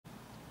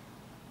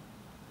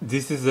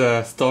This is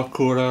a stock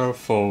cooler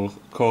for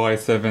Core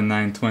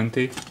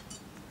i7-920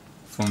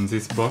 from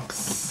this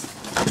box.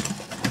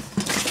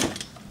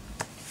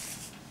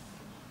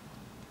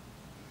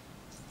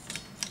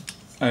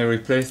 I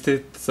replaced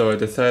it, so I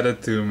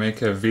decided to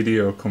make a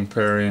video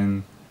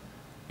comparing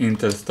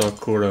Intel stock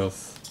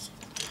coolers.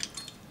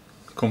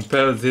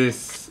 Compare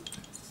this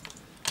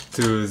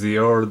to the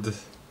old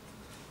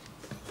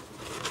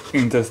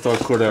Intel stock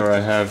cooler I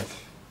have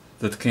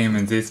that came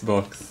in this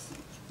box.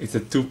 It's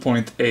a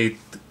 2.8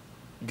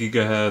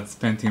 GHz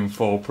Pentium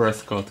 4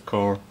 Prescott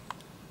core.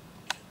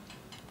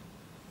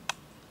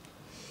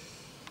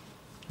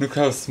 Look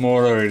how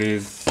smaller it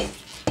is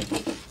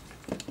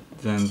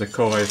than the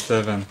Core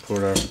i7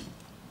 cooler,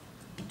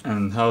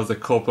 and how the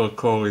copper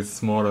core is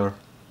smaller,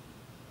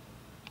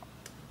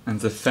 and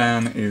the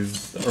fan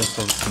is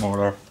also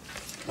smaller.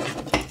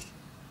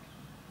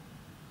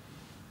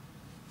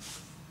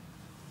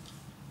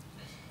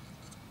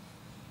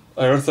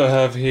 I also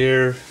have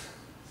here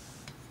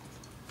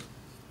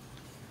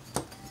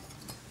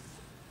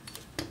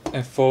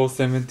a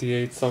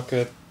 478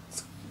 socket,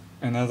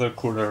 another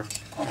cooler.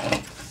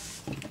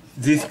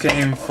 This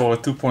came for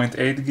 2.8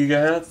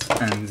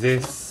 GHz and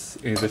this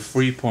is a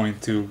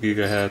 3.2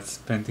 GHz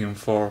Pentium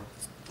 4.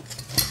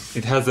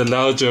 It has a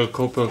larger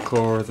copper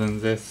core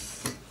than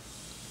this,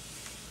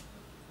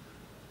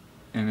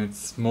 and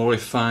it's more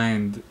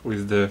refined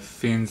with the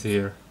fins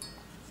here.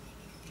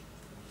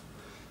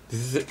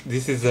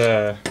 This is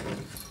a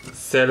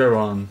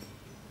Celeron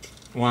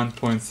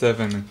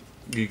 1.7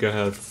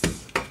 GHz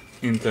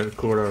Intel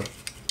cooler,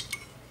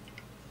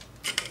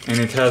 and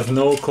it has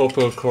no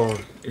copper core,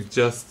 it's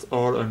just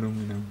all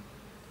aluminum.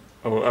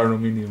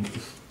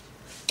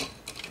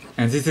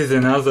 And this is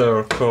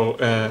another core,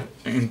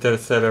 Intel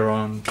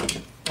Celeron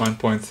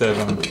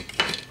 1.7,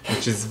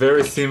 which is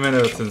very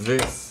similar to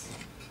this,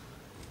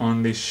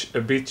 only a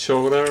bit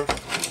shorter,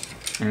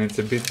 and it's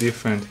a bit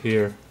different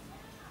here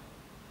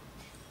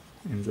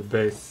in the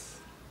base.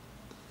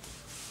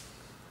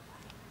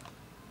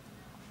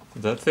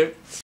 That's it.